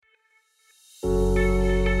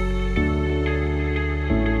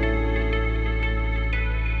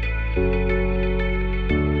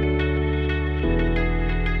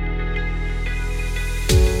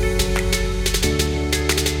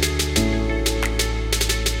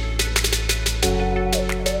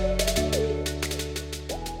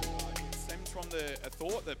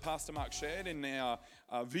that Pastor Mark shared in our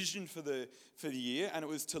vision for the year, and it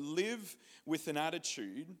was to live with an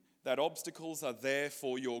attitude that obstacles are there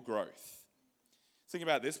for your growth. Think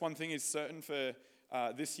about this. One thing is certain for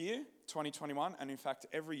this year, 2021, and in fact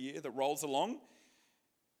every year that rolls along,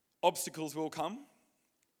 obstacles will come,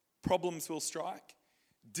 problems will strike,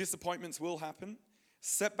 disappointments will happen,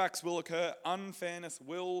 setbacks will occur, unfairness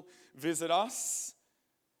will visit us,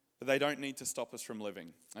 but they don't need to stop us from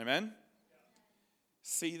living. Amen?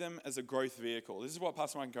 See them as a growth vehicle. This is what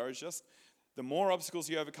Pastor Mike encouraged us. The more obstacles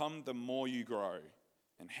you overcome, the more you grow.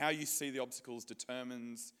 And how you see the obstacles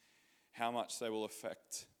determines how much they will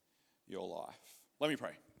affect your life. Let me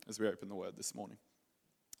pray as we open the word this morning.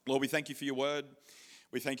 Lord, we thank you for your word.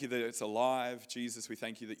 We thank you that it's alive. Jesus, we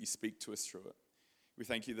thank you that you speak to us through it. We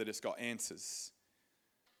thank you that it's got answers,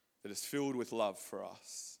 that it's filled with love for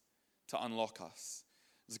us, to unlock us.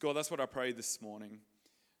 So God, that's what I pray this morning.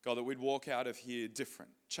 God, that we'd walk out of here different,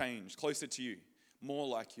 changed, closer to you, more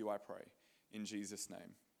like you, I pray. In Jesus'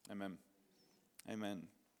 name, amen. Amen.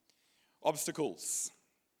 Obstacles.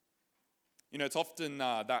 You know, it's often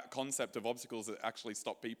that concept of obstacles that actually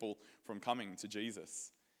stop people from coming to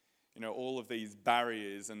Jesus. You know, all of these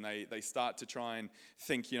barriers, and they start to try and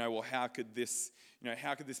think, well, how could this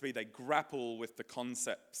be? They grapple with the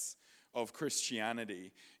concepts of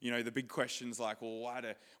Christianity. The big questions like, well,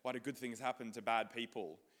 why do good things happen to bad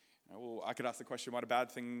people? Well, I could ask the question, why do bad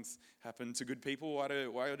things happen to good people? Why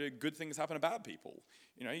do good things happen to bad people?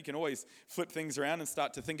 You can always flip things around and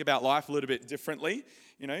start to think about life a little bit differently.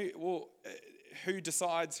 Who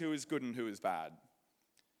decides who is good and who is bad?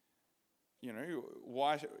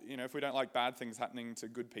 Why? If we don't like bad things happening to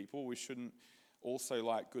good people, we shouldn't also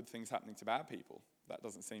like good things happening to bad people. That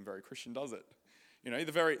doesn't seem very Christian, does it?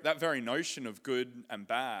 That very notion of good and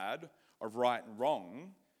bad, of right and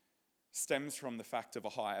wrong, stems from the fact of a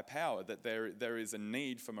higher power, that there is a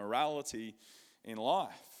need for morality in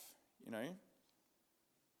life.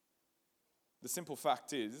 The simple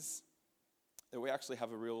fact is that we actually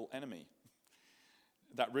have a real enemy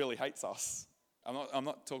that really hates us. I'm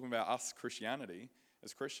not talking about us Christianity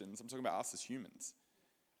as Christians. I'm talking about us as humans.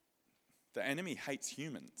 The enemy hates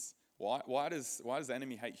humans. Why does the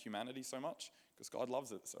enemy hate humanity so much? Because God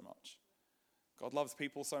loves it so much. God loves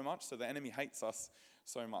people so much, so the enemy hates us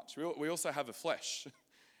so much. We also have a flesh.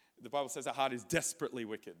 The Bible says our heart is desperately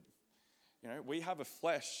wicked. We have a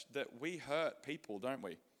flesh that we hurt people, don't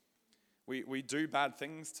we? We do bad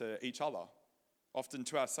things to each other, often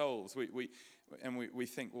to ourselves. We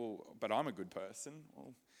think, well, but I'm a good person.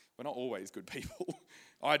 Well, we're not always good people.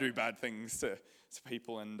 I do bad things to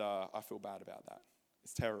people, and I feel bad about that.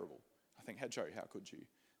 It's terrible. I think, Joe, how could you?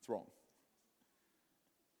 It's wrong.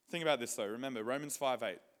 Think about this, though. Remember, Romans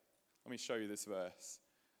 5:8. Let me show you this verse.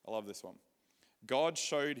 I love this one. God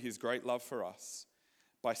showed his great love for us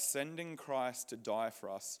by sending Christ to die for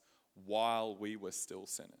us while we were still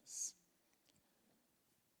sinners.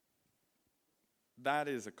 That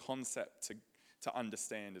is a concept to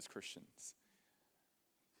understand as Christians.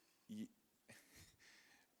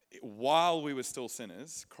 While we were still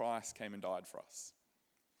sinners, Christ came and died for us.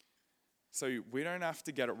 So we don't have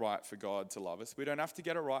to get it right for God to love us. We don't have to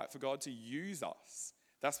get it right for God to use us.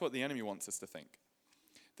 That's what the enemy wants us to think.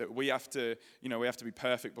 That we have to be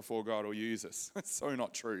perfect before God will use us. That's so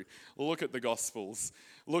not true. Look at the Gospels.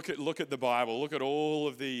 Look at the Bible. Look at all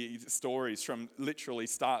of the stories from literally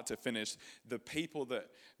start to finish. The people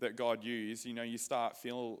that God used, you start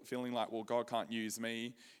feeling like, well, God can't use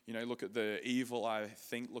me. Look at the evil I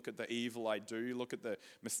think. Look at the evil I do. Look at the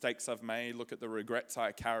mistakes I've made. Look at the regrets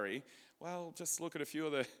I carry. Well, just look at a few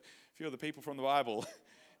of the people from the Bible.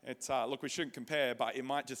 Look, we shouldn't compare, but it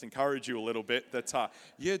might just encourage you a little bit that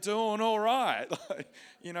you're doing all right.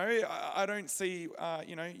 I don't see,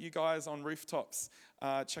 you guys on rooftops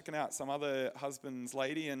checking out some other husband's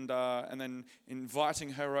lady and then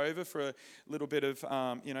inviting her over for a little bit of,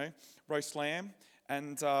 roast lamb,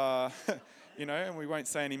 and and we won't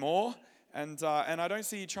say any more. And I don't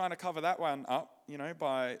see you trying to cover that one up,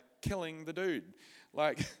 by killing the dude.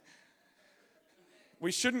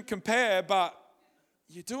 We shouldn't compare, but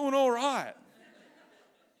you're doing all right.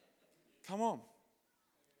 Come on.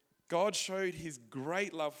 God showed his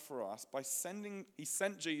great love for us by he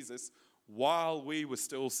sent Jesus while we were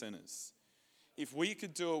still sinners. If we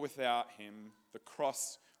could do it without him, the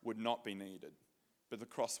cross would not be needed. But the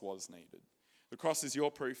cross was needed. The cross is your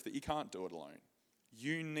proof that you can't do it alone.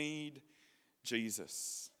 You need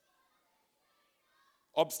Jesus.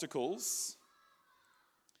 Obstacles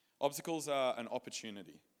are an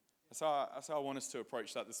opportunity. That's how I want us to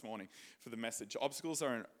approach that this morning for the message. Obstacles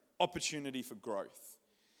are an opportunity for growth.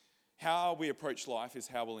 How we approach life is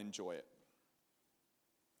how we'll enjoy it.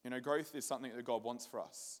 Growth is something that God wants for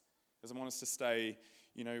us. He doesn't want us to stay,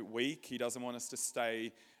 weak. He doesn't want us to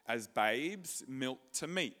stay as babes, milk to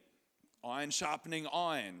meat. Iron sharpening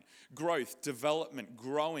iron, growth, development,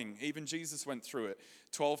 growing. Even Jesus went through it.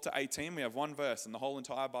 12 to 18, we have one verse in the whole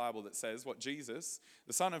entire Bible that says what Jesus,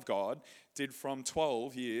 the Son of God, did from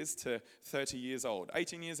 12 years to 30 years old.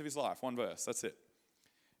 18 years of his life, one verse, that's it.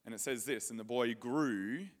 And it says this, and the boy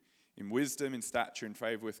grew in wisdom, in stature, in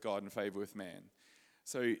favor with God, and favor with man.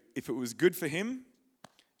 So if it was good for him,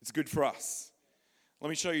 it's good for us. Let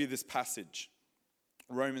me show you this passage.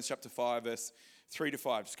 Romans chapter 5, verse 3 to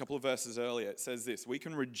 5, just a couple of verses earlier, it says this: we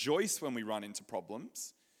can rejoice when we run into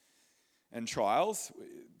problems and trials.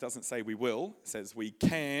 It doesn't say we will, it says we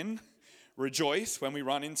can rejoice when we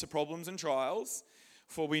run into problems and trials,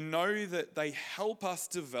 for we know that they help us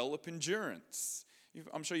develop endurance.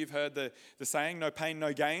 I'm sure you've heard the saying, no pain,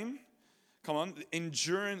 no gain. Come on,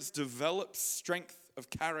 endurance develops strength of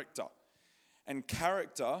character, and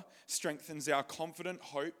character strengthens our confident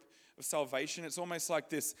hope of salvation. It's almost like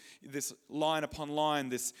this line upon line,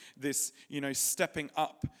 this stepping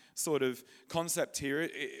up sort of concept here.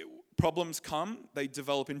 Problems come, they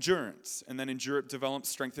develop endurance, and then endurance develops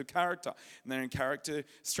strength of character, and then in character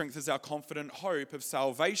strengthens our confident hope of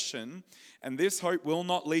salvation, and this hope will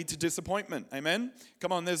not lead to disappointment. Amen?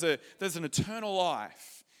 Come on, there's an eternal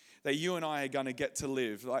life that you and I are going to get to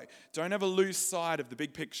live. Don't ever lose sight of the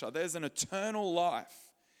big picture. There's an eternal life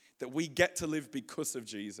that we get to live because of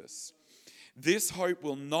Jesus. This hope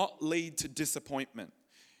will not lead to disappointment.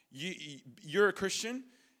 You're a Christian,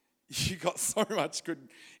 you got so much good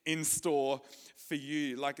in store for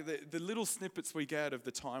you. Like the little snippets we get of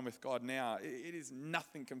the time with God now, it is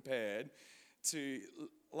nothing compared to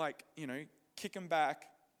kicking back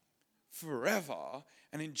forever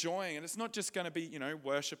and enjoying. And it's not just going to be,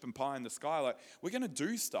 worship and pie in the sky. We're going to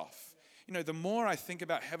do stuff. The more I think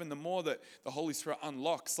about heaven, the more that the Holy Spirit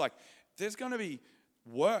unlocks. There's going to be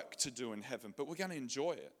work to do in heaven, but we're going to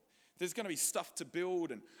enjoy it. There's going to be stuff to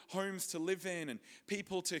build and homes to live in and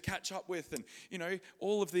people to catch up with and,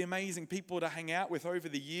 all of the amazing people to hang out with over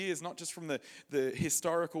the years, not just from the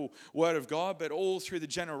historical Word of God, but all through the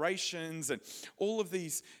generations and all of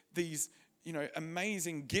these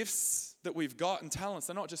amazing gifts that we've got and talents.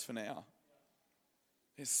 They're not just for now.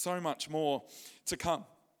 There's so much more to come.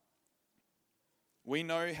 We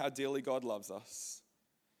know how dearly God loves us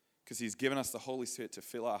because he's given us the Holy Spirit to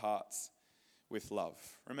fill our hearts with love.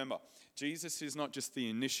 Remember, Jesus is not just the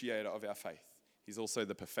initiator of our faith. He's also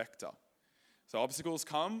the perfecter. So obstacles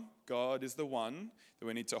come, God is the one that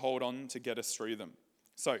we need to hold on to get us through them.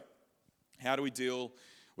 So how do we deal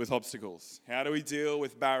with obstacles? How do we deal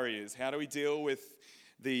with barriers? How do we deal with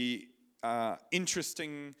the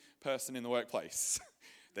interesting person in the workplace?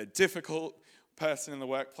 The difficult person in the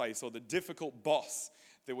workplace, or the difficult boss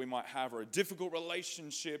that we might have, or a difficult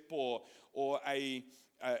relationship, or a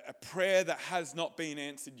prayer that has not been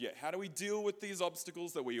answered yet. How do we deal with these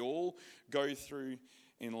obstacles that we all go through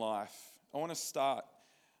in life? I want to start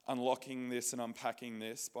unlocking this and unpacking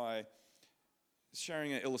this by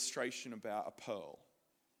sharing an illustration about a pearl.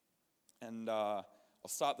 And I'll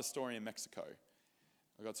start the story in Mexico.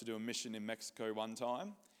 I got to do a mission in Mexico one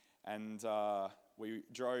time, and we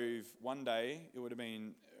drove one day, it would have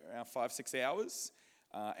been around 5-6 hours,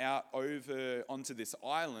 out over onto this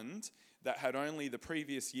island that had only the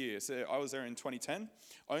previous year, so I was there in 2010,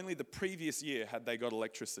 only the previous year had they got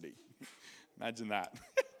electricity. Imagine that.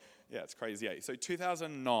 Yeah, it's crazy. So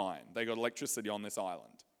 2009, they got electricity on this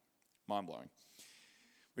island. Mind-blowing.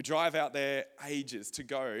 We drive out there ages to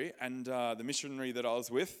go, and the missionary that I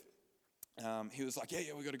was with, he was like,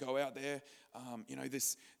 yeah, we got to go out there.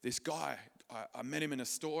 This guy, I met him in a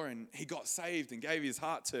store, and he got saved and gave his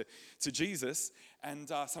heart to Jesus. And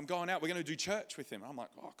so I'm going out. We're going to do church with him. I'm like,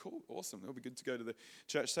 oh, cool, awesome. It'll be good to go to the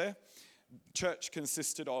church there. Church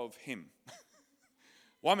consisted of him,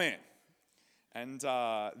 one man. And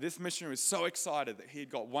this missionary was so excited that he had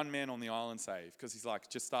got one man on the island saved, because he's like,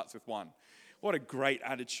 just starts with one. What a great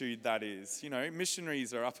attitude that is.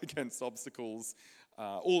 Missionaries are up against obstacles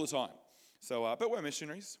all the time. So, but we're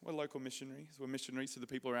missionaries. We're local missionaries. We're missionaries to the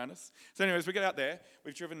people around us. So anyways, we get out there.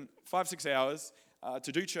 We've driven 5-6 hours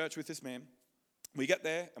to do church with this man. We get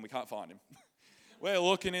there and we can't find him. We're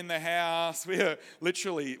looking in the house. We're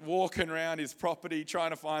literally walking around his property trying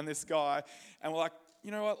to find this guy. And we're like,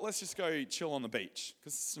 you know what, let's just go chill on the beach,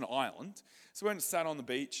 because it's an island. So we went and sat on the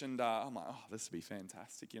beach, and I'm like, oh, this would be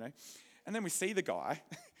fantastic, And then we see the guy.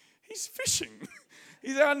 He's fishing.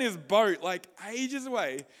 He's out in his boat, like ages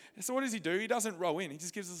away. So what does he do? He doesn't row in. He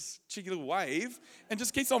just gives us a cheeky little wave and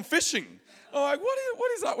just keeps on fishing. I'm like,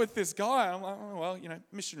 what is up with this guy? I'm like, oh, well,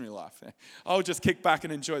 missionary life. I'll just kick back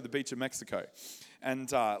and enjoy the beach of Mexico.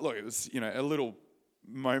 And look, it was, a little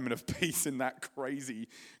moment of peace in that crazy,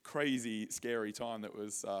 scary time that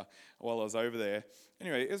was while I was over there.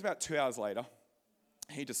 Anyway, it was about 2 hours later.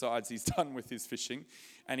 He decides he's done with his fishing,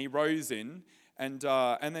 and he rows in, and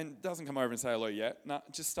then doesn't come over and say hello yet. No,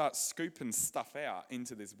 just starts scooping stuff out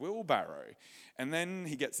into this wheelbarrow, and then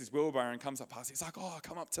he gets this wheelbarrow and comes up past. He's like, "Oh,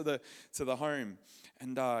 come up to the home,"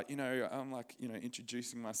 and I'm like,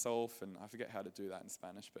 introducing myself, and I forget how to do that in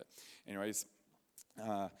Spanish, but anyways.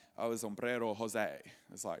 I was Hombrero Jose.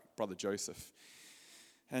 It's like Brother Joseph.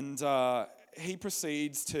 And he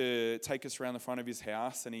proceeds to take us around the front of his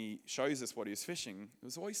house, and he shows us what he was fishing. It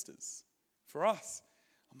was oysters for us.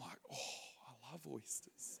 I'm like, oh, I love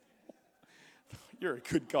oysters. You're a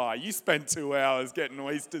good guy. You spent 2 hours getting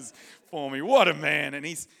oysters for me. What a man. And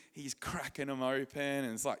he's cracking them open,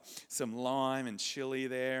 and it's like some lime and chili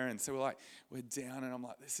there. And so we're down, and I'm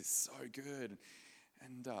like, this is so good.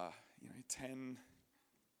 And 10...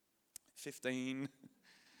 15,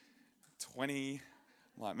 20.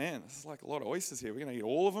 I'm like, man, this is like a lot of oysters here. We're going to eat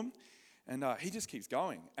all of them. And he just keeps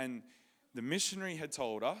going. And the missionary had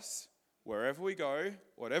told us, wherever we go,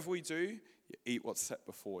 whatever we do, you eat what's set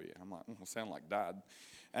before you. I'm like, I sound like Dad.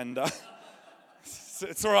 And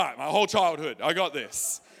it's all right. My whole childhood, I got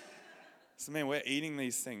this. So, man, we're eating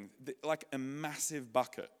these things, like a massive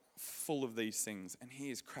bucket full of these things. And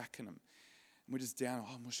he is cracking them. We're just down,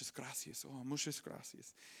 muchas gracias, muchas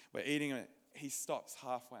gracias. We're eating it. He stops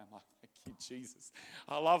halfway. I'm like, thank you, Jesus.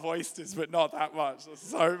 I love oysters, but not that much. There's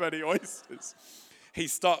so many oysters. He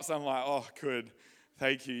stops. I'm like, oh, good.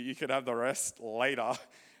 Thank you. You could have the rest later.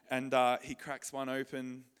 And he cracks one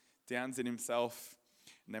open, downs it himself,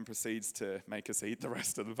 and then proceeds to make us eat the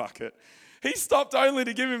rest of the bucket. He stopped only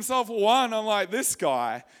to give himself one. I'm like, this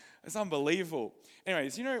guy, it's unbelievable.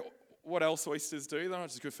 Anyways, what else oysters do? They're not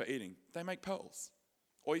just good for eating. They make pearls.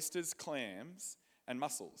 Oysters, clams, and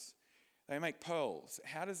mussels. They make pearls.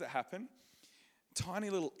 How does it happen? Tiny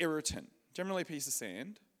little irritant, generally a piece of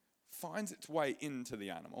sand, finds its way into the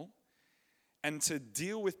animal. And to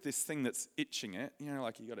deal with this thing that's itching it,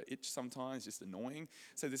 like you got to itch sometimes, just annoying.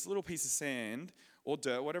 So this little piece of sand or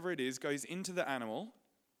dirt, whatever it is, goes into the animal.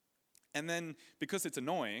 And then because it's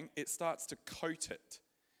annoying, it starts to coat it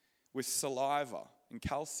with saliva and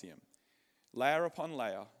calcium. Layer upon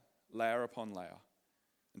layer,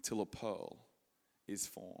 until a pearl is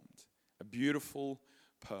formed. A beautiful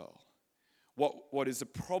pearl. What is a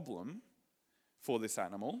problem for this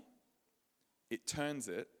animal? It turns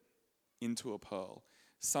it into a pearl.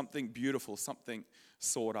 Something beautiful, something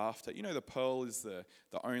sought after. The pearl is the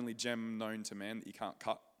only gem known to man that you can't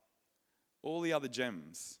cut. All the other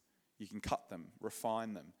gems, you can cut them,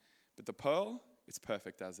 refine them. But the pearl, it's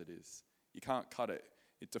perfect as it is. You can't cut it.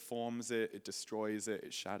 It deforms it, it destroys it,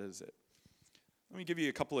 it shatters it. Let me give you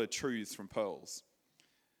a couple of truths from pearls.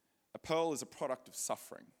 A pearl is a product of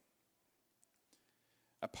suffering.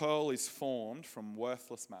 A pearl is formed from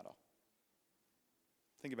worthless matter.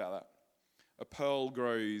 Think about that. A pearl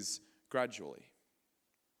grows gradually.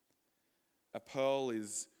 A pearl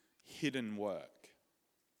is hidden work.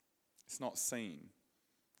 It's not seen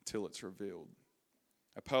until it's revealed.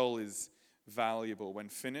 A pearl is valuable when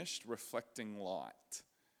finished, reflecting light.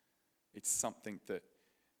 It's something that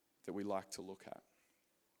we like to look at.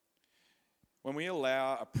 When we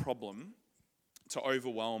allow a problem to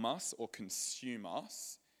overwhelm us or consume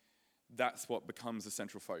us, that's what becomes the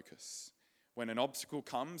central focus. When an obstacle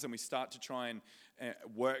comes and we start to try and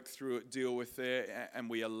work through it, deal with it, and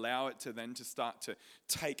we allow it to then to start to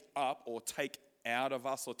take up or take out of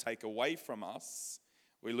us or take away from us,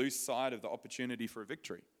 we lose sight of the opportunity for a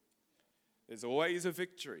victory. There's always a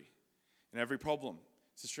victory in every problem.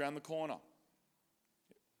 It's just around the corner.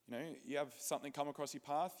 You have something come across your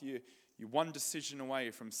path, you're one decision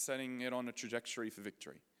away from setting it on a trajectory for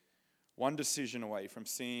victory. One decision away from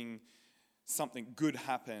seeing something good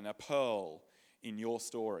happen, a pearl in your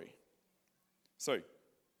story. So,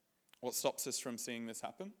 what stops us from seeing this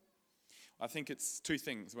happen? I think it's two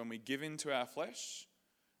things: when we give in to our flesh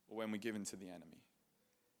or when we give in to the enemy.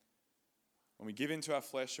 When we give in to our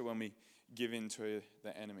flesh or when we give in to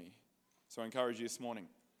the enemy. So I encourage you this morning,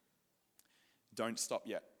 don't stop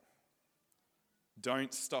yet.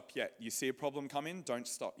 Don't stop yet. You see a problem come in, don't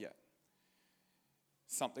stop yet.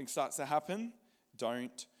 Something starts to happen,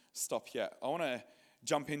 don't stop yet. I want to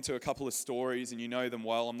jump into a couple of stories, and you know them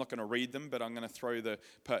well. I'm not going to read them, but I'm going to throw the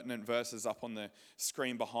pertinent verses up on the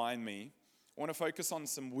screen behind me. I want to focus on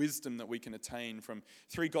some wisdom that we can attain from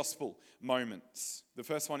 3 gospel moments. The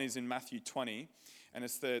first one is in Matthew 20, and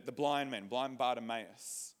it's the blind man, blind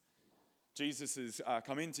Bartimaeus. Jesus has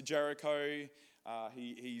come into Jericho.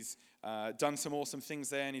 He's done some awesome things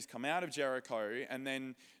there, and he's come out of Jericho. And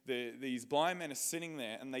then these blind men are sitting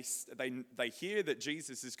there, and they hear that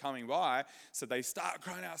Jesus is coming by, so they start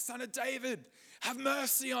crying out, "Son of David, have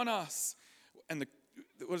mercy on us!" And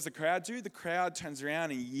what does the crowd do? The crowd turns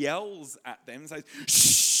around and yells at them and says,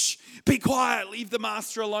 "Shh, be quiet, leave the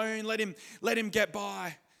master alone, let him get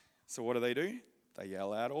by." So what do? They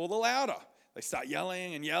yell out all the louder. They start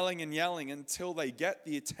yelling and yelling and yelling until they get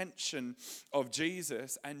the attention of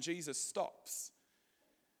Jesus, and Jesus stops.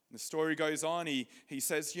 And the story goes on. He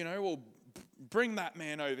says, well, bring that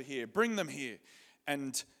man over here. Bring them here.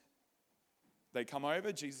 And they come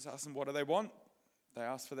over. Jesus asks them, what do they want? They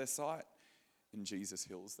ask for their sight, and Jesus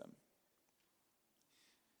heals them.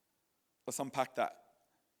 Let's unpack that.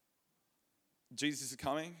 Jesus is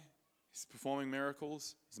coming. He's performing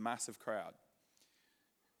miracles. There's a massive crowd.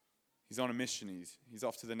 He's on a mission. He's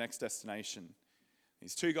off to the next destination.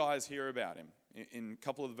 These 2 guys hear about him. In a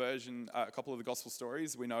couple of the gospel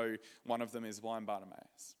stories, we know one of them is blind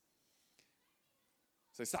Bartimaeus.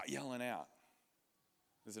 So they start yelling out.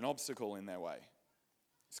 There's an obstacle in their way.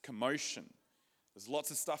 There's commotion. There's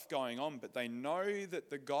lots of stuff going on, but they know that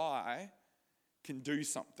the guy can do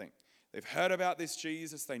something. They've heard about this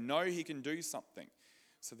Jesus. They know he can do something.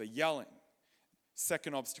 So they're yelling.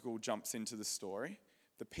 Second obstacle jumps into the story.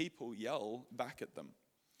 The people yell back at them.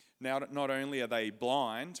 Now, not only are they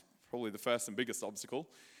blind, probably the first and biggest obstacle.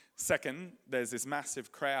 Second, there's this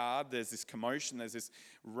massive crowd, there's this commotion, there's this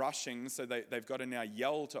rushing, so they've got to now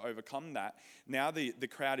yell to overcome that. Now the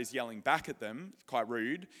crowd is yelling back at them, quite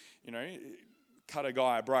rude, cut a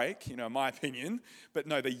guy a break, in my opinion. But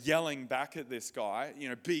no, they're yelling back at this guy,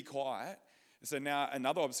 be quiet. So now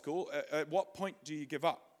another obstacle, at what point do you give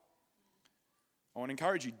up? I want to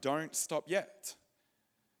encourage you, don't stop yet.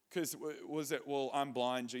 Because was it, well, I'm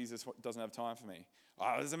blind, Jesus doesn't have time for me.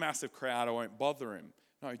 Oh, there's a massive crowd, I won't bother him.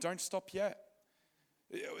 No, don't stop yet.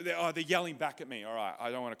 They're yelling back at me. All right,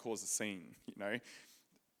 I don't want to cause a scene,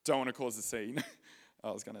 Don't want to cause a scene.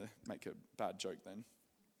 I was going to make a bad joke then.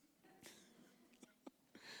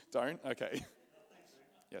 Don't? Okay.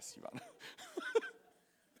 Yes, you are.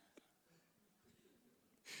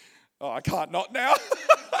 Oh, I can't not now.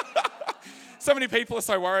 So many people are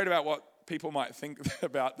so worried about what people might think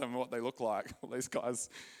about them and what they look like. Well, these guys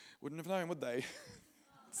wouldn't have known, would they?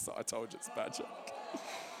 So I told you it's a bad joke.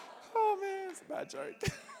 Oh man, it's a bad joke.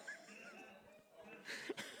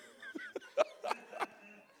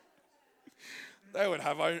 They would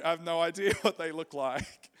have no idea what they look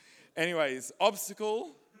like. Anyways,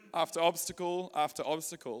 obstacle after obstacle after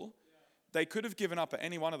obstacle. They could have given up at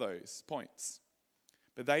any one of those points.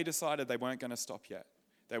 But they decided they weren't going to stop yet.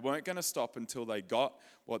 They weren't going to stop until they got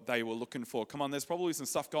what they were looking for. Come on, there's probably some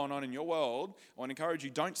stuff going on in your world. I want to encourage you,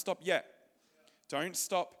 don't stop yet. Don't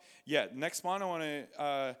stop yet. Next one I want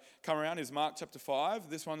to come around is Mark chapter 5.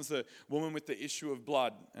 This one's the woman with the issue of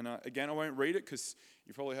blood. And again, I won't read it because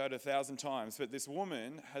you've probably heard it 1,000 times. But this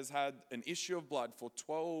woman has had an issue of blood for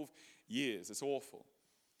 12 years. It's awful.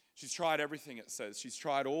 She's tried everything, it says. She's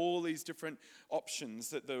tried all these different options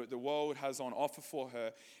that the world has on offer for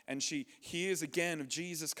her. And she hears again of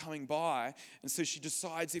Jesus coming by. And so she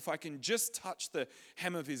decides, if I can just touch the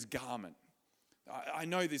hem of his garment. I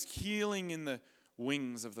know there's healing in the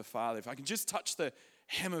wings of the Father. If I can just touch the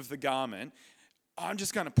hem of the garment, I'm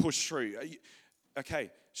just going to push through.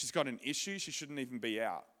 Okay, she's got an issue. She shouldn't even be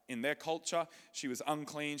out. In their culture, she was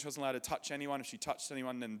unclean. She wasn't allowed to touch anyone. If she touched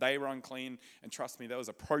anyone, then they were unclean. And trust me, there was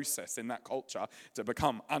a process in that culture to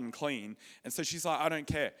become unclean. And so she's like, I don't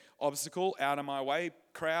care. Obstacle, out of my way.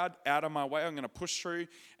 Crowd, out of my way. I'm going to push through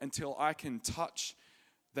until I can touch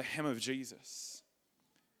the hem of Jesus.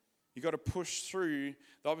 You got to push through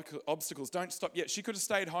the obstacles. Don't stop yet. She could have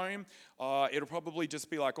stayed home. It'll probably just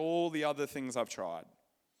be like all the other things I've tried.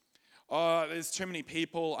 Oh, there's too many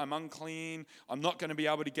people. I'm unclean. I'm not going to be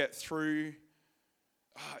able to get through.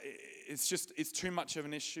 It's too much of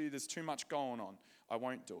an issue. There's too much going on. I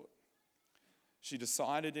won't do it. She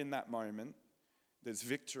decided in that moment, there's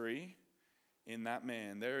victory in that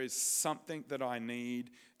man. There is something that I need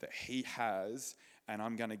that he has, and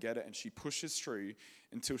I'm going to get it. And she pushes through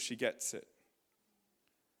until she gets it.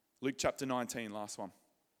 Luke chapter 19, last one.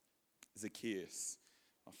 Zacchaeus,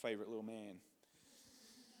 my favorite little man.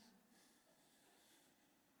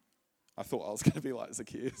 I thought I was going to be like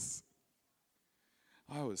Zacchaeus.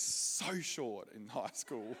 I was so short in high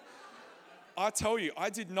school. I tell you, I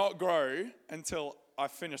did not grow until I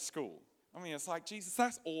finished school. I mean, it's like, Jesus,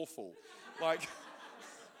 that's awful. Like,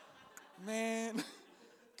 man,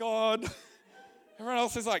 God. Everyone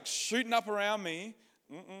else is like shooting up around me.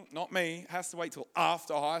 Not me. Has to wait till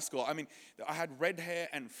after high school. I mean, I had red hair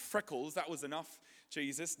and freckles. That was enough,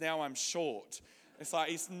 Jesus. Now I'm short. It's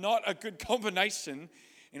like, it's not a good combination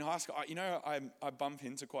in high school. I bump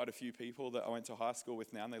into quite a few people that I went to high school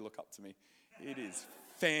with now, and they look up to me. It is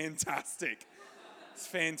fantastic. It's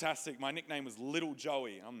fantastic. My nickname was Little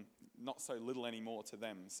Joey. I'm not so little anymore to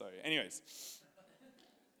them. So anyways,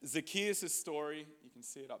 Zacchaeus' story, you can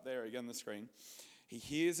see it up there again on the screen. He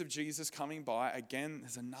hears of Jesus coming by. Again,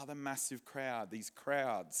 there's another massive crowd. These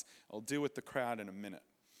crowds. I'll deal with the crowd in a minute.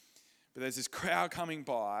 But there's this crowd coming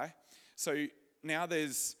by. So now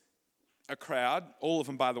there's a crowd. All of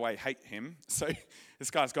them, by the way, hate him. So this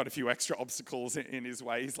guy's got a few extra obstacles in his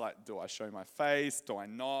way. He's like, do I show my face? Do I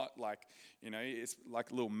not? Like, it's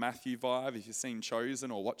like a little Matthew vibe. If you've seen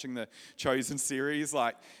Chosen or watching the Chosen series,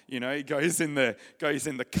 like, he goes in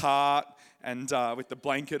the cart and with the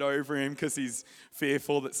blanket over him because he's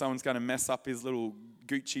fearful that someone's going to mess up his little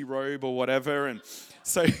Gucci robe or whatever. And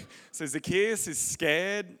so Zacchaeus is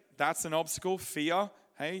scared. That's an obstacle. Fear.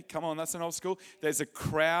 Hey, come on, that's an obstacle. There's a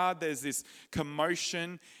crowd. There's this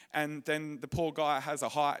commotion. And then the poor guy has a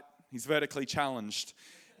height. He's vertically challenged.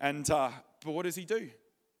 And but what does he do?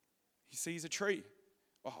 He sees a tree.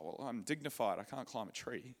 Oh, well, I'm dignified. I can't climb a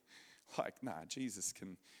tree. Like, nah, Jesus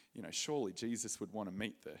can, surely Jesus would want to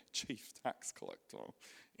meet the chief tax collector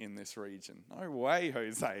in this region. No way,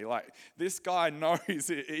 Jose. Like, this guy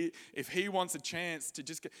knows if he wants a chance to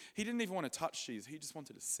just he didn't even want to touch Jesus. He just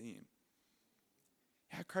wanted to see him.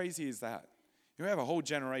 How crazy is that? You have a whole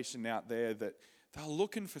generation out there that they're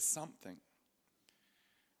looking for something.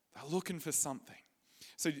 They're looking for something.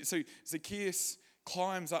 So Zacchaeus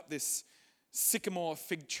climbs up this sycamore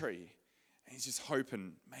fig tree. And he's just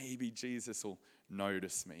hoping maybe Jesus will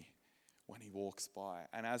notice me when he walks by.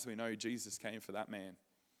 And as we know, Jesus came for that man.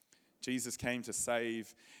 Jesus came to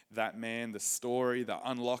save that man, the story, the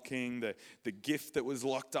unlocking, the gift that was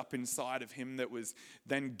locked up inside of him that was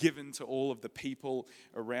then given to all of the people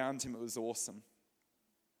around him. It was awesome.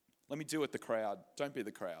 Let me deal with the crowd. Don't be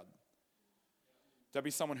the crowd. Don't be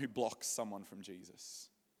someone who blocks someone from Jesus.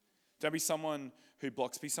 Don't be someone who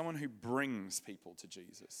blocks. Be someone who brings people to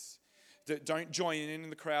Jesus. Don't join in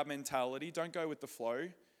the crowd mentality. Don't go with the flow.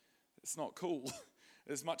 It's not cool.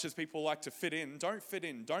 As much as people like to fit in, don't fit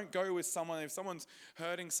in. Don't go with someone. If someone's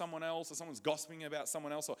hurting someone else or someone's gossiping about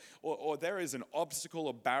someone else or there is an obstacle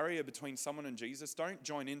or barrier between someone and Jesus, don't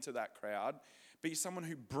join into that crowd. Be someone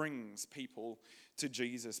who brings people to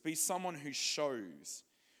Jesus. Be someone who shows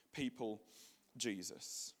people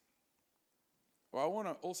Jesus. Well,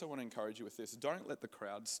 I also want to encourage you with this. Don't let the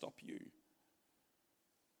crowd stop you.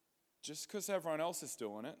 Just because everyone else is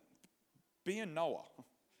doing it, be a Noah.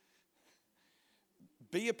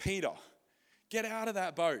 Be a Peter. Get out of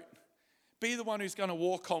that boat. Be the one who's going to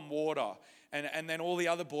walk on water. And then all the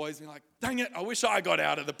other boys be like, dang it, I wish I got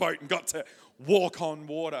out of the boat and got to walk on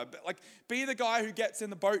water. But like, be the guy who gets in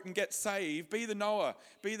the boat and gets saved. Be the Noah.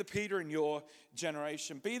 Be the Peter in your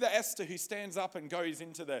generation. Be the Esther who stands up and goes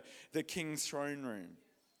into the king's throne room.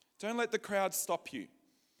 Don't let the crowd stop you.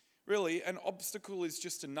 Really, an obstacle is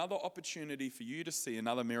just another opportunity for you to see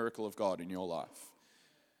another miracle of God in your life.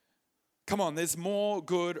 Come on, there's more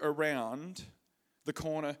good around the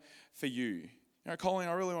corner for you. Colin,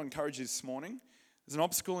 I really want to encourage you this morning. There's an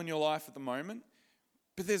obstacle in your life at the moment,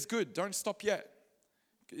 but there's good. Don't stop yet.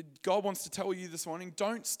 God wants to tell you this morning,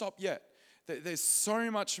 don't stop yet. There's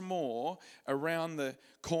so much more around the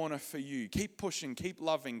corner for you. Keep pushing, keep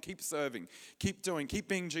loving, keep serving, keep doing, keep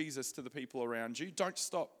being Jesus to the people around you. Don't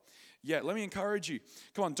stop yet. Let me encourage you.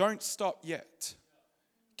 Come on, don't stop yet.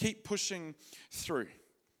 Keep pushing through.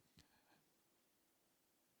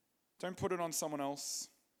 Don't put it on someone else.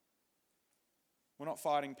 We're not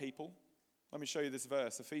fighting people. Let me show you this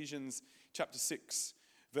verse. Ephesians chapter 6,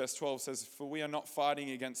 verse 12 says, "For we are not fighting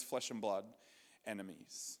against flesh and blood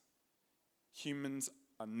enemies." Humans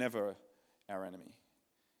are never our enemy.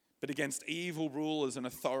 But against evil rulers and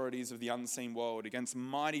authorities of the unseen world, against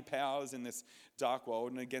mighty powers in this dark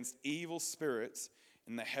world, and against evil spirits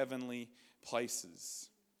in the heavenly places.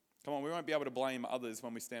 Come on, we won't be able to blame others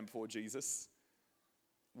when we stand before Jesus.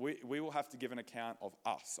 We will have to give an account of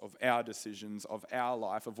us, of our decisions, of our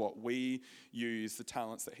life, of what we use, the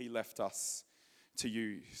talents that he left us to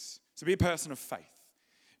use. So be a person of faith.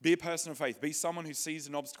 Be a person of faith. Be someone who sees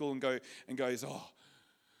an obstacle and goes, oh,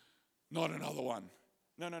 not another one.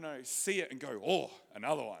 No. See it and go, oh,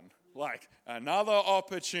 another one. Like another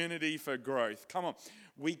opportunity for growth. Come on.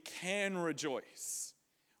 We can rejoice.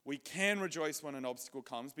 We can rejoice when an obstacle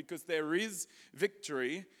comes because there is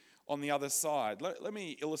victory on the other side. Let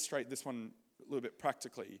me illustrate this one a little bit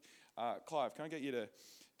practically. Clive, can I get you to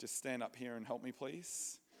just stand up here and help me,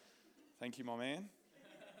 please? Thank you, my man.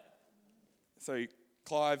 So,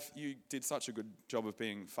 Clive, you did such a good job of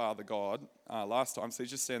being Father God last time, so you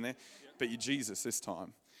just stand there, but you're Jesus this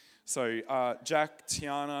time. So, Jack,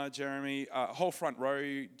 Tiana, Jeremy, whole front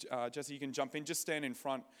row, Jesse, you can jump in. Just stand in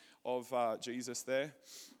front of Jesus there.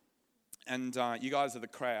 And you guys are the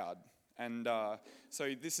crowd. And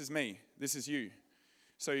so this is me. This is you.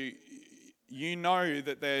 So you know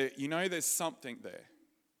that there's something there.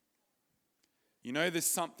 You know there's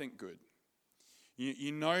something good.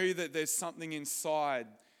 You know that there's something inside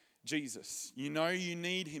Jesus. You know you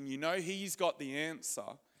need him. You know he's got the answer.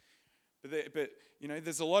 But you know,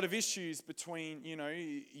 there's a lot of issues between, you know,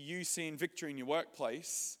 you seeing victory in your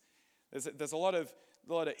workplace. There's a lot of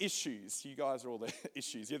issues. You guys are all the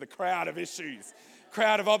issues. You're the crowd of issues,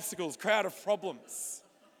 crowd of obstacles, crowd of problems.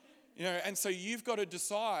 You know, and so you've got to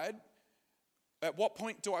decide, at what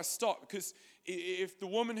point do I stop? Because if the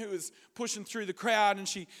woman who is pushing through the crowd and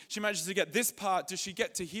she manages to get this part, does she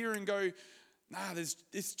get to here and go, nah,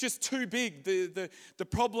 it's just too big. The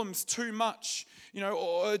problem's too much, you know.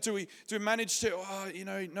 Or do we manage to?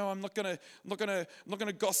 No, I'm not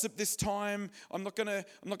gonna gossip this time. I'm not gonna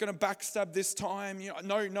backstab this time. You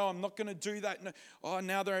know, no, I'm not gonna do that. No. Oh,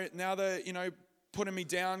 now they're putting me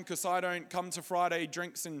down because I don't come to Friday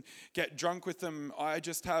drinks and get drunk with them. I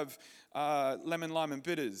just have lemon, lime, and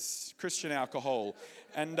bitters, Christian alcohol,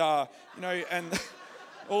 and and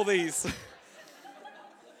all these.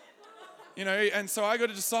 You know, and so I got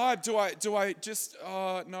to decide: do I just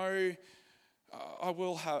no? I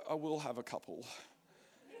will have a couple.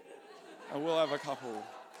 I will have a couple,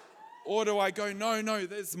 or do I go? No,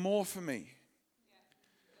 there's more for me.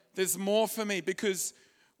 There's more for me, because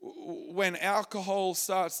when alcohol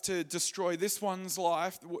starts to destroy this one's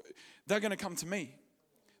life, they're going to come to me.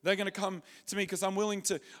 They're going to come to me because I'm willing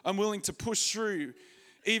to push through,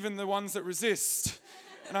 even the ones that resist,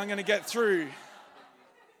 and I'm going to get through.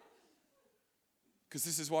 Because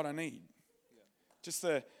this is what I need. Just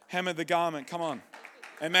the hem of the garment. Come on.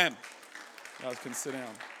 Amen. You guys can sit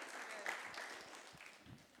down.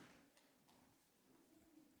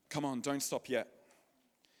 Come on, don't stop yet.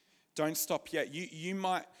 Don't stop yet. You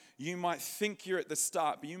might think you're at the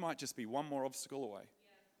start, but you might just be one more obstacle away.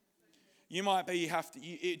 You might be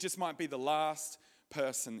it just might be the last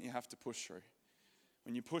person that you have to push through.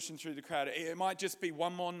 When you're pushing through the crowd, it might just be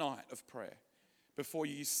one more night of prayer before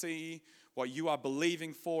you see what you are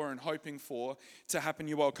believing for and hoping for to happen in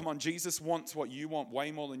your world. Come on, Jesus wants what you want way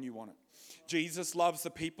more than you want it. Jesus loves the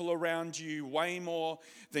people around you way more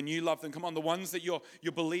than you love them. Come on, the ones that you're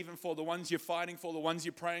believing for, the ones you're fighting for, the ones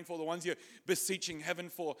you're praying for, the ones you're beseeching heaven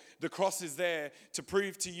for. The cross is there to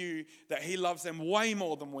prove to you that he loves them way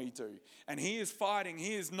more than we do. And he is fighting,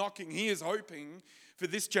 he is knocking, he is hoping for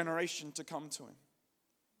this generation to come to him.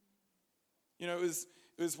 You know,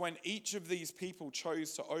 it was when each of these people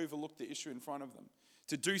chose to overlook the issue in front of them,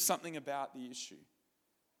 to do something about the issue,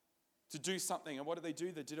 to do something. And what did they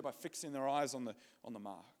do? They did it by fixing their eyes on the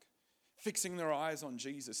mark, fixing their eyes on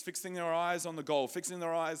Jesus, fixing their eyes on the goal, fixing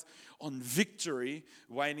their eyes on victory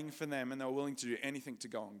waiting for them, and they were willing to do anything to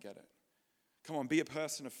go and get it. Come on, be a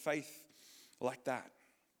person of faith like that.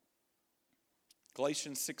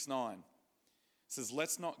 Galatians 6:9 says,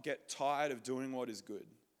 let's not get tired of doing what is good.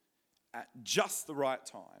 At just the right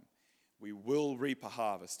time, we will reap a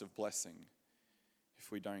harvest of blessing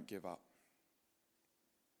if we don't give up.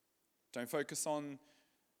 Don't focus on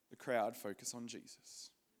the crowd, focus on Jesus.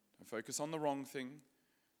 Don't focus on the wrong thing,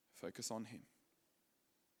 focus on him.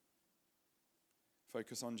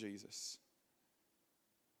 Focus on Jesus.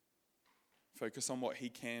 Focus on what he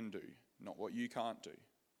can do, not what you can't do.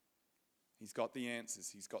 He's got the answers,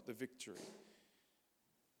 he's got the victory.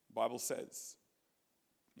 The Bible says,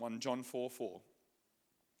 1 John 4:4,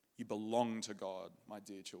 you belong to God, my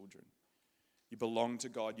dear children. You belong to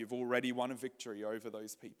God. You've already won a victory over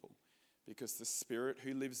those people because the Spirit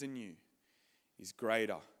who lives in you is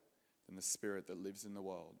greater than the spirit that lives in the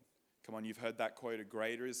world. Come on, you've heard that quoted,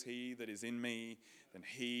 greater is he that is in me than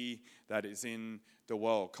he that is in the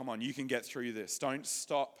world. Come on, you can get through this. Don't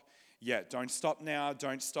stop yet. Don't stop now.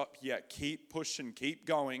 Don't stop yet. Keep pushing. Keep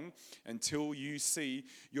going until you see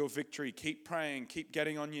your victory. Keep praying. Keep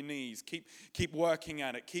getting on your knees. Keep working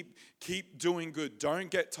at it. Keep doing good. Don't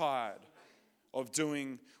get tired of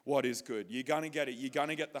doing what is good. You're going to get it. You're going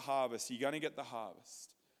to get the harvest. You're going to get the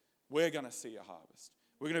harvest. We're going to see a harvest.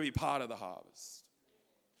 We're going to be part of the harvest.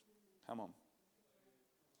 Come on.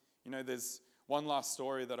 You know, there's one last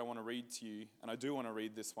story that I want to read to you, and I do want to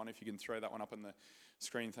read this one. If you can throw that one up on the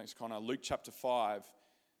screen. Thanks, Connor. Luke chapter 5.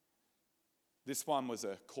 This one was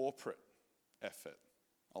a corporate effort.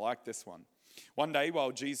 I like this one. One day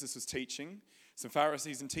while Jesus was teaching, some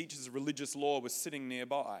Pharisees and teachers of religious law were sitting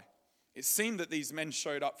nearby. It seemed that these men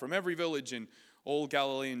showed up from every village in all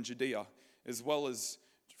Galilee and Judea, as well as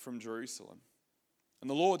from Jerusalem. And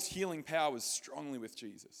the Lord's healing power was strongly with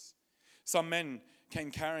Jesus. Some men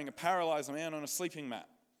came carrying a paralyzed man on a sleeping mat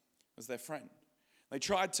as their friend. They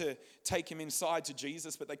tried to take him inside to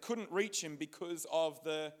Jesus, but they couldn't reach him because of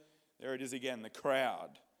there it is again, the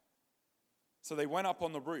crowd. So they went up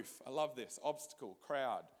on the roof. I love this. Obstacle,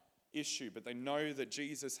 crowd, issue. But they know that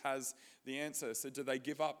Jesus has the answer. So do they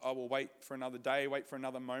give up? I will wait for another day, wait for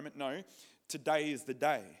another moment. No, today is the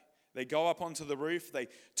day. They go up onto the roof. They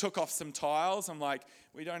took off some tiles. I'm like,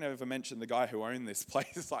 we don't ever mention the guy who owned this place.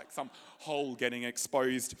 It's like some hole getting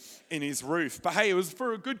exposed in his roof. But hey, it was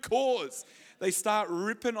for a good cause. They start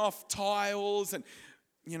ripping off tiles and,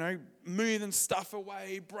 moving stuff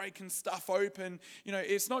away, breaking stuff open.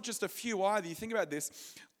 It's not just a few either. You think about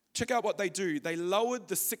this. Check out what they do. They lowered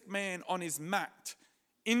the sick man on his mat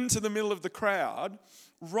into the middle of the crowd,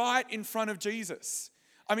 right in front of Jesus.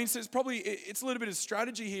 I mean, so it's a little bit of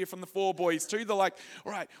strategy here from the four boys too. They're like,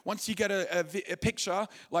 all right, once you get a picture,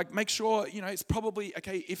 like make sure, it's probably,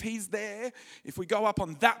 okay, if he's there, if we go up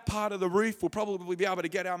on that part of the roof, we'll probably be able to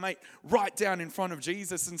get our mate right down in front of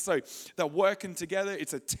Jesus. And so they're working together.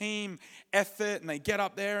 It's a team effort, and they get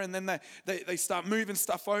up there, and then they start moving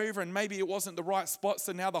stuff over, and maybe it wasn't the right spot,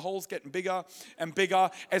 so now the hole's getting bigger and bigger.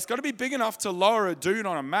 It's got to be big enough to lower a dude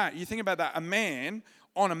on a mat. You think about that, a man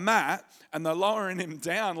on a mat, and they're lowering him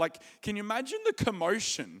down. Like, can you imagine the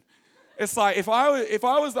commotion? It's like, if I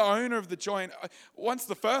was the owner of the joint, once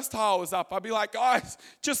the first tile was up, I'd be like, guys,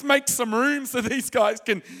 just make some room so these guys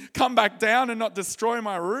can come back down and not destroy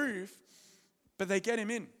my roof. But they get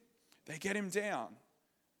him in. They get him down.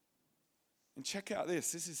 And check out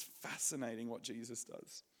this. This is fascinating what Jesus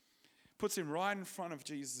does. Puts him right in front of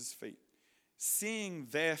Jesus' feet. Seeing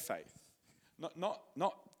their faith. Not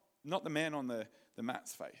the man on the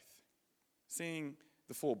mat's faith. Seeing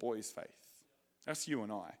the four boys' faith. That's you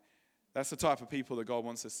and I. That's the type of people that God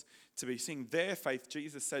wants us to be. Seeing their faith,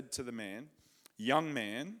 Jesus said to the man, young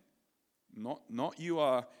man, not you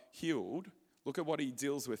are healed. Look at what he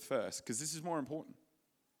deals with first, because this is more important.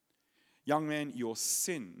 Young man, your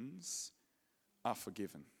sins are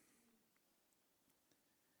forgiven.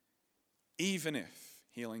 Even if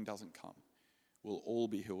healing doesn't come, we'll all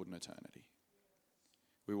be healed in eternity.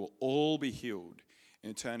 We will all be healed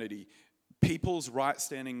in eternity. People's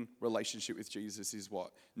right-standing relationship with Jesus is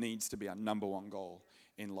what needs to be our number one goal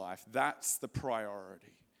in life. That's the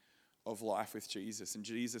priority of life with Jesus. And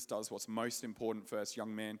Jesus does what's most important first.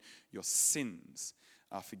 Young man, your sins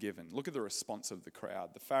are forgiven. Look at the response of the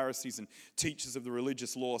crowd. The Pharisees and teachers of the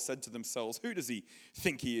religious law said to themselves, who does he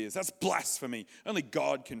think he is? That's blasphemy. Only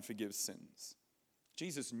God can forgive sins.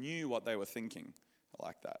 Jesus knew what they were thinking. I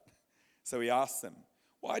like that. So he asked them,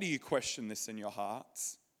 why do you question this in your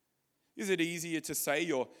hearts? Is it easier to say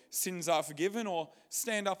your sins are forgiven or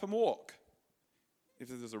stand up and walk? If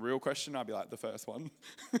there's a real question, I'd be like the first one.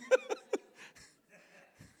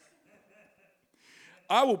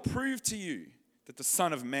 I will prove to you that the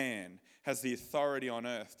Son of Man has the authority on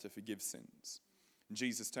earth to forgive sins. And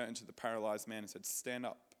Jesus turned to the paralyzed man and said, stand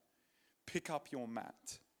up, pick up your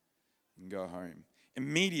mat, and go home.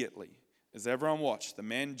 Immediately, as everyone watched, the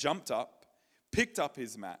man jumped up, picked up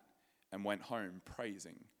his mat, and went home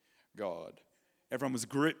praising God. Everyone was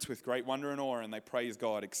gripped with great wonder and awe, and they praised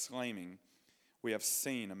God, exclaiming, we have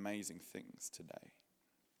seen amazing things today.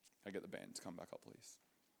 Can I get the band to come back up, please?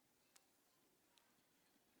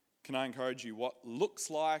 Can I encourage you, what looks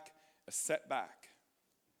like a setback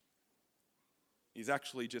is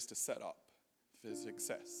actually just a setup for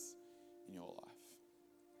success in your life.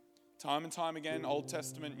 Time and time again, Old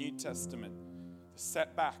Testament, New Testament, the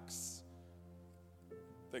setbacks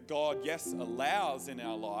that God, yes, allows in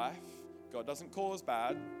our life. God doesn't cause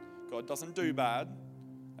bad. God doesn't do bad.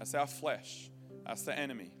 That's our flesh. That's the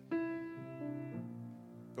enemy.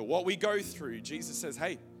 But what we go through, Jesus says,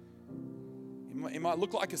 hey, it might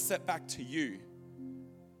look like a setback to you.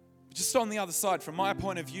 But just on the other side, from my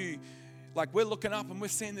point of view, like we're looking up and we're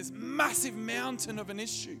seeing this massive mountain of an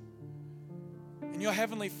issue. And your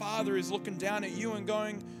Heavenly Father is looking down at you and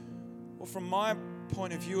going, well, from my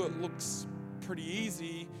point of view, it looks pretty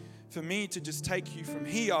easy for me to just take you from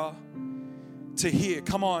here to here.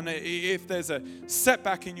 Come on, if there's a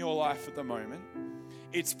setback in your life at the moment,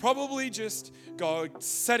 it's probably just God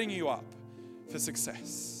setting you up for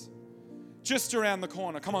success. Just around the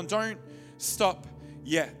corner. Come on, don't stop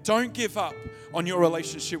yet. Don't give up on your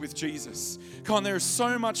relationship with Jesus. Come on, there is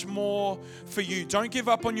so much more for you. Don't give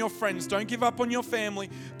up on your friends. Don't give up on your family.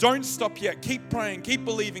 Don't stop yet. Keep praying, keep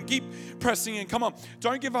believing, keep pressing in. Come on,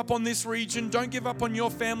 don't give up on this region. Don't give up on your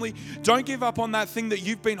family. Don't give up on that thing that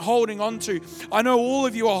you've been holding on to. I know all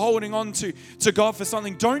of you are holding on to God for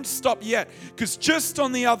something. Don't stop yet, because just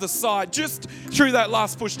on the other side, just through that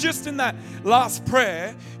last push, just in that last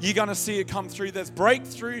prayer, you're going to see it come through. There's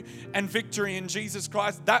breakthrough and victory in Jesus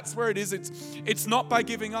Christ. That's where it is. It's not by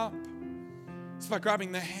giving up. It's by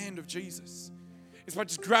grabbing the hand of Jesus. It's by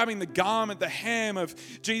just grabbing the garment, the hem of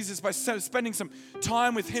Jesus, by spending some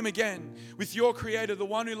time with Him again, with your Creator, the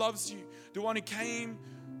one who loves you, the one who came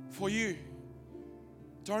for you.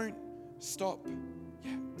 Don't stop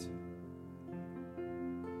yet.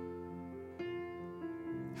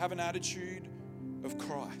 Have an attitude of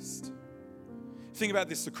Christ. Think about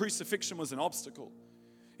this. The crucifixion was an obstacle.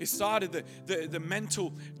 It started the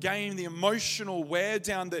mental game, the emotional wear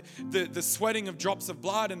down, the sweating of drops of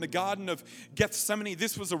blood in the Garden of Gethsemane.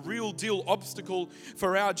 This was a real deal obstacle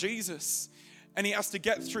for our Jesus. And He has to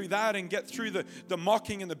get through that and get through the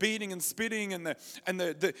mocking and the beating and spitting and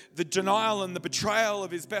the denial and the betrayal of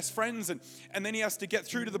His best friends. And then He has to get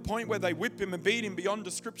through to the point where they whip Him and beat Him beyond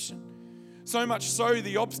description. So much so,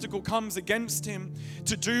 the obstacle comes against Him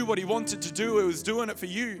to do what He wanted to do. He was doing it for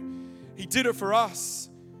you. He did it for us.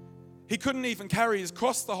 He couldn't even carry His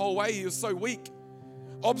cross the whole way. He was so weak.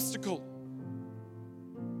 Obstacle.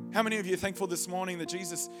 How many of you are thankful this morning that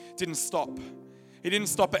Jesus didn't stop? He didn't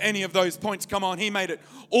stop at any of those points. Come on, He made it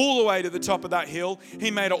all the way to the top of that hill.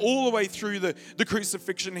 He made it all the way through the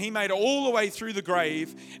crucifixion. He made it all the way through the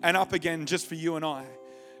grave and up again just for you and I.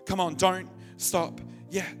 Come on, don't stop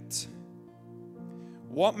yet.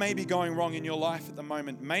 What may be going wrong in your life at the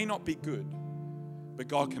moment may not be good, but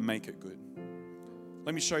God can make it good.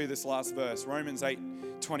 Let me show you this last verse, Romans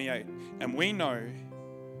 8:28. And we know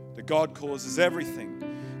that God causes everything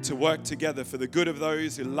to work together for the good of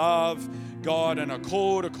those who love God and are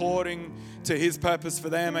called according to His purpose for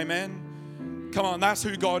them. Amen? Come on, that's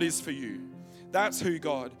who God is for you. That's who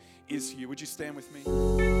God is for you. Would you stand with me?